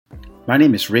My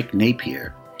name is Rick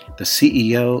Napier, the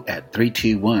CEO at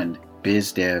 321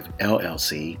 BizDev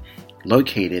LLC,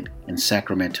 located in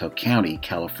Sacramento County,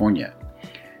 California.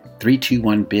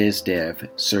 321 BizDev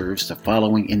serves the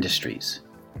following industries: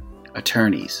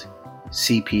 attorneys,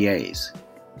 CPAs,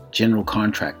 general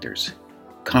contractors,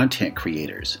 content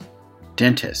creators,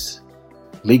 dentists,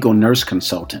 legal nurse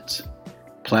consultants,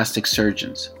 plastic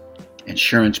surgeons,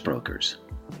 insurance brokers,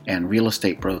 and real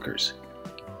estate brokers.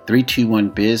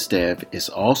 321 BizDev is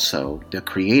also the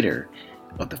creator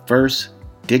of the first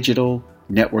digital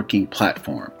networking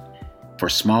platform for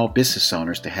small business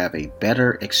owners to have a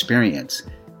better experience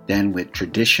than with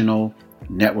traditional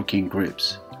networking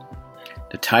groups.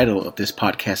 The title of this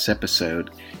podcast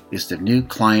episode is The New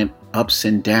Client Ups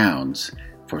and Downs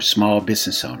for Small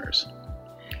Business Owners.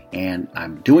 And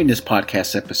I'm doing this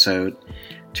podcast episode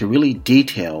to really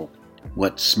detail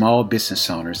what small business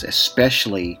owners,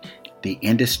 especially the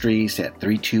industries that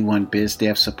 321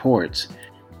 BizDev supports,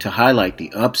 to highlight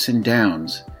the ups and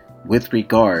downs with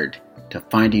regard to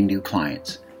finding new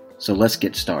clients. So let's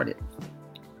get started.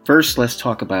 First, let's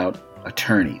talk about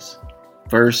attorneys.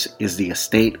 First is the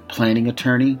estate planning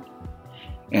attorney.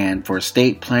 And for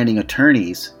estate planning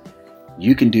attorneys,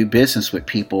 you can do business with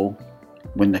people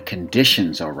when the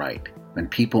conditions are right, when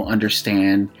people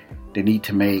understand they need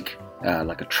to make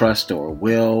like a trust or a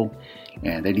will,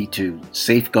 and they need to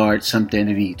safeguard something,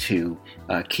 they need to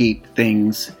keep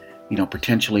things,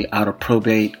 potentially out of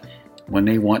probate, when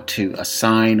they want to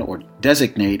assign or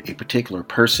designate a particular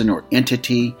person or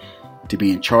entity to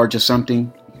be in charge of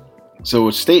something. So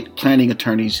estate planning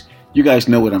attorneys, you guys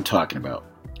know what I'm talking about.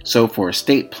 So for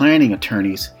estate planning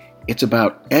attorneys, it's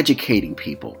about educating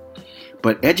people.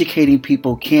 But educating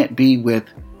people can't be with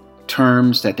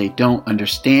terms that they don't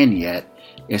understand yet,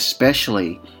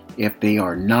 especially if they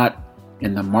are not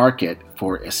in the market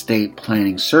for estate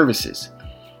planning services.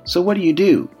 So what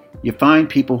do? You find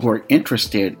people who are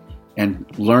interested in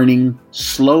learning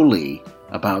slowly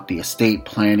about the estate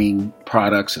planning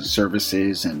products and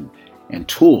services and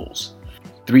tools.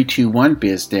 321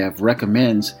 BizDev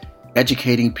recommends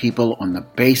educating people on the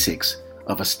basics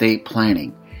of estate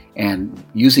planning and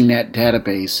using that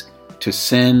database to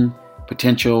send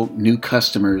potential new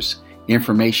customers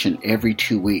information every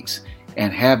 2 weeks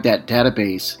and have that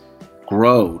database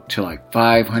grow to like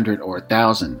 500 or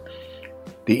 1,000.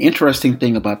 The interesting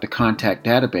thing about the contact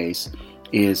database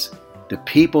is the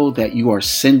people that you are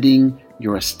sending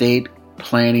your estate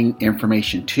planning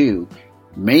information to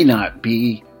may not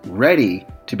be ready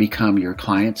to become your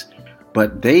clients,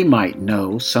 but they might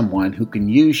know someone who can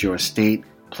use your estate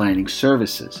planning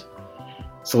services.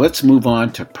 So let's move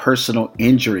on to personal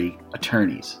injury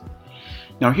attorneys.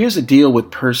 Now here's the deal with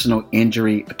personal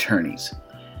injury attorneys.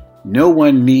 No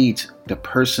one needs the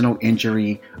personal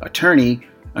injury attorney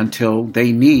until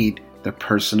they need the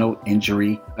personal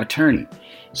injury attorney.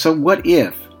 So what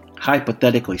if,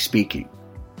 hypothetically speaking,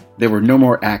 there were no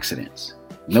more accidents,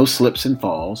 no slips and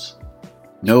falls,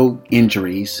 no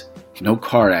injuries, no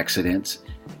car accidents,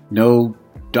 no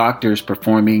doctors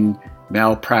performing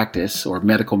malpractice or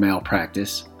medical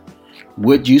malpractice?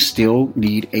 Would you still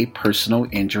need a personal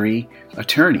injury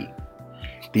attorney?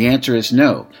 The answer is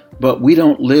no, but we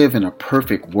don't live in a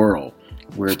perfect world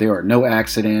where there are no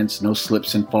accidents, no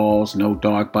slips and falls, no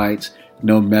dog bites,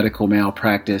 no medical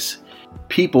malpractice.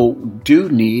 People do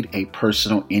need a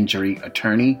personal injury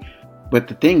attorney, but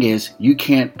the thing is, you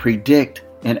can't predict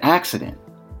an accident.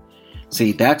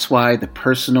 See, that's why the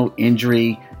personal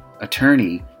injury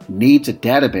attorney needs a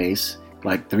database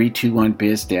like 321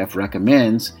 BizDev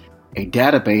recommends, a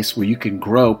database where you can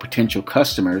grow potential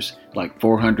customers like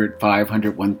 400,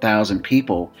 500, 1,000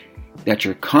 people that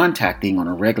you're contacting on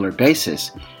a regular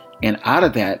basis. And out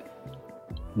of that,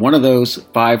 one of those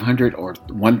 500 or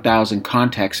 1,000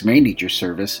 contacts may need your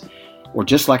service. Or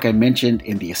just like I mentioned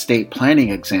in the estate planning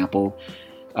example,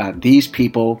 these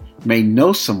people may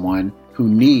know someone who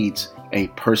needs a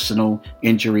personal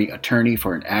injury attorney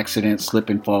for an accident, slip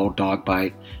and fall, dog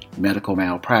bite, medical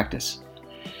malpractice.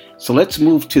 So let's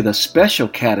move to the special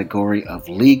category of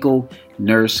legal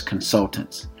nurse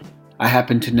consultants. I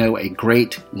happen to know a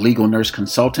great legal nurse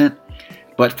consultant,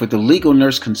 but for the legal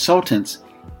nurse consultants,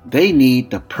 they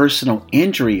need the personal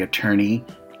injury attorney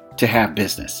to have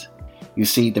business. You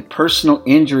see, the personal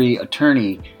injury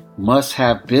attorney must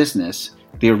have business,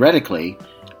 theoretically,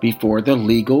 before the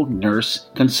legal nurse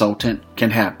consultant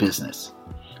can have business.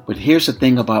 But here's the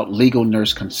thing about legal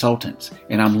nurse consultants,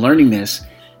 and I'm learning this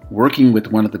working with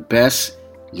one of the best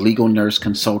legal nurse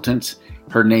consultants.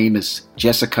 Her name is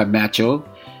Jessica Macho,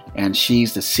 and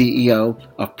she's the CEO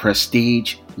of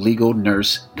Prestige Legal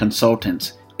Nurse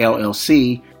Consultants,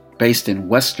 LLC, based in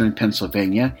Western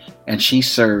Pennsylvania, and she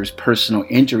serves personal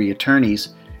injury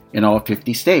attorneys in all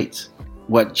 50 states.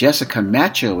 What Jessica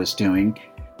Macho is doing,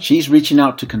 she's reaching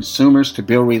out to consumers to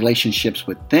build relationships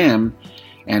with them,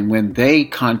 and when they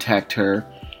contact her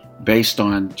based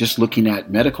on just looking at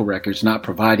medical records, not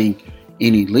providing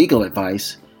any legal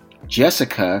advice,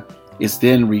 Jessica is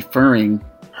then referring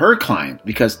her client,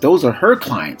 because those are her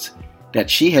clients that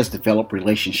she has developed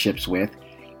relationships with,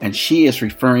 and she is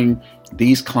referring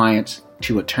these clients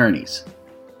to attorneys.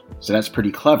 So that's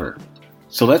pretty clever.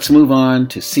 So let's move on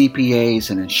to CPAs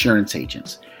and insurance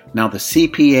agents. Now, the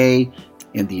CPA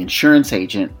and the insurance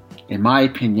agent, in my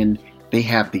opinion, they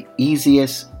have the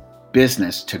easiest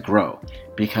business to grow,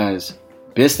 because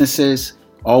businesses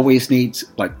always need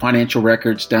financial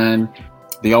records done.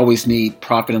 They always need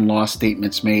profit and loss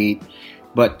statements made.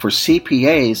 But for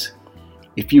CPAs,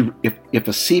 if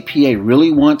a CPA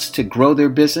really wants to grow their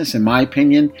business, in my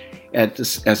opinion,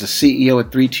 as a CEO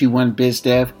at 321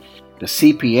 BizDev, the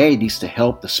CPA needs to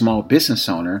help the small business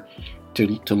owner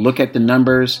to look at the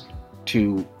numbers,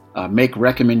 to make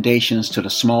recommendations to the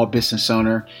small business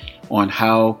owner on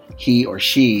how he or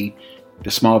she,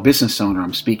 the small business owner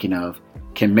I'm speaking of,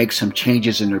 can make some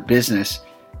changes in their business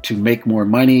to make more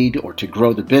money or to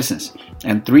grow the business.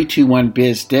 And 321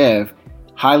 BizDev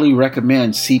highly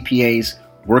recommends CPAs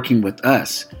working with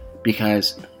us,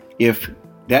 because if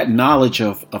that knowledge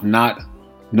of not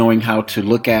knowing how to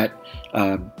look at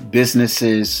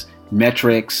businesses,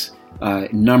 metrics,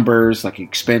 numbers like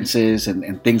expenses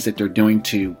and things that they're doing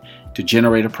to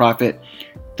generate a profit,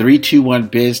 321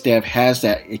 BizDev has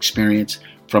that experience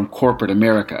from corporate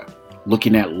America,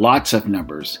 looking at lots of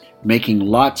numbers, making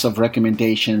lots of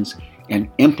recommendations, and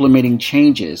implementing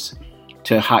changes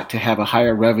to have a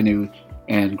higher revenue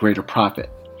and greater profit.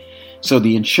 So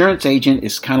the insurance agent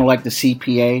is kind of like the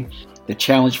CPA. The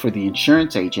challenge for the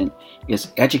insurance agent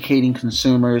is educating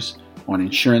consumers on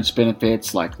insurance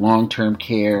benefits like long-term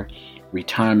care,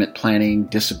 retirement planning,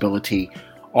 disability.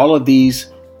 All of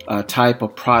these type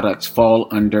of products fall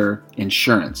under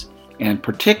insurance. And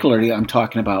particularly, I'm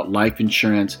talking about life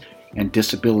insurance and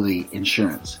disability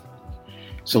insurance.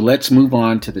 So let's move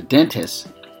on to the dentist.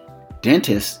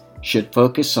 Dentists should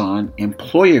focus on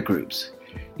employer groups.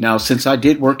 Now, since I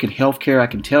did work in healthcare, I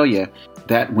can tell you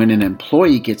that when an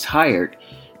employee gets hired,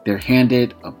 they're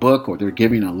handed a book or they're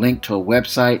given a link to a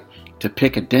website to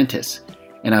pick a dentist.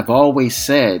 And I've always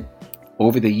said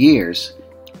over the years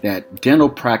that dental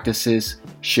practices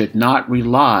should not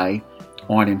rely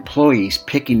on employees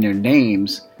picking their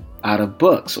names out of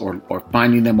books or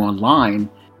finding them online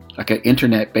like an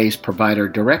internet-based provider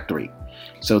directory.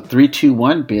 So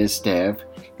 321 BizDev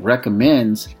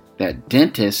recommends that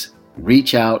dentists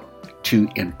reach out to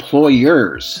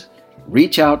employers.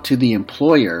 Reach out to the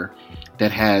employer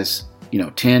that has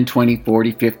 10, 20,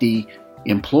 40, 50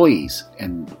 employees,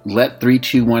 and let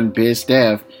 321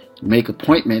 BizDev make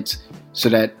appointments so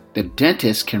that the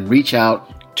dentist can reach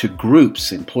out to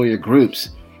groups, employer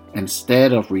groups,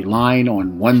 instead of relying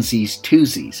on onesies,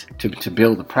 twosies to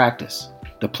build the practice.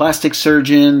 The plastic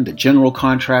surgeon, the general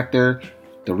contractor,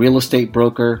 the real estate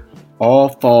broker all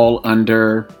fall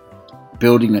under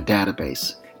building a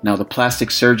database. Now, the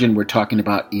plastic surgeon, we're talking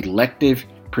about elective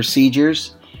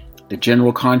procedures. The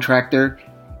general contractor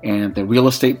and the real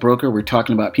estate broker, we're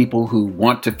talking about people who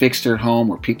want to fix their home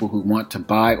or people who want to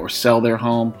buy or sell their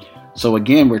home. So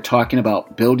again, we're talking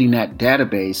about building that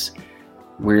database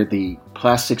where the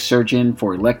plastic surgeon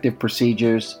for elective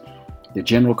procedures, the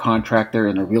general contractor,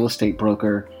 and the real estate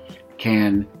broker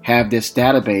can have this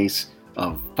database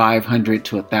of 500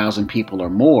 to 1,000 people or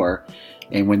more.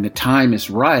 And when the time is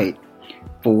right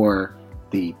for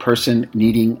the person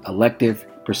needing elective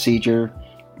procedure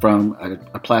from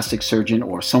a plastic surgeon,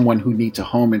 or someone who needs a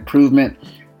home improvement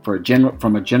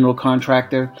from a general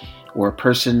contractor, or a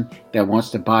person that wants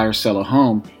to buy or sell a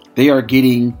home, they are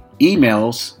getting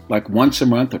emails like once a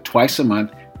month or twice a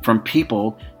month from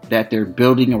people that they're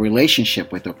building a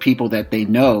relationship with, or people that they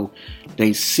know,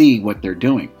 they see what they're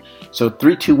doing. So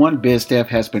 321 BizDev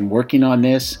has been working on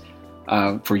this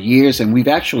for years, and we've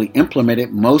actually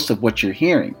implemented most of what you're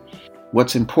hearing.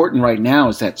 What's important right now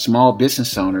is that small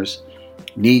business owners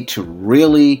need to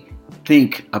really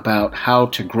think about how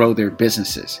to grow their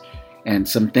businesses. And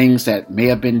some things that may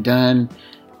have been done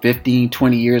 15,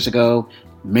 20 years ago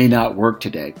may not work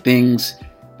today. Things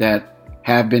that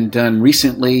have been done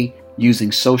recently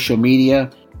using social media,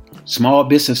 small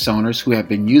business owners who have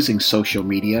been using social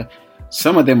media,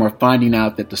 some of them are finding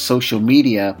out that the social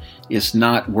media is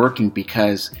not working,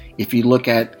 because if you look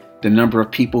at the number of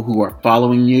people who are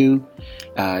following you,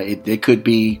 it could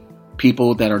be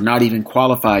people that are not even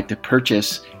qualified to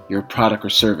purchase your product or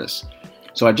service.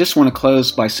 So I just want to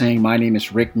close by saying my name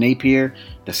is Rick Napier,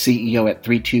 the CEO at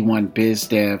 321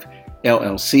 BizDev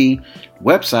LLC.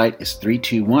 Website is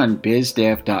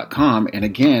 321bizdev.com. And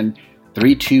again,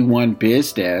 321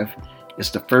 BizDev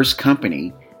is the first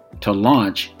company to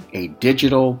launch a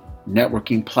digital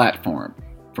networking platform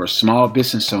for small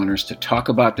business owners to talk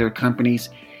about their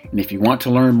companies. And if you want to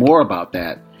learn more about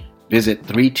that, visit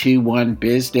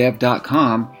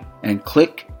 321bizdev.com and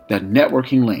click the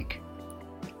networking link.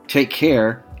 Take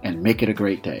care and make it a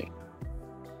great day.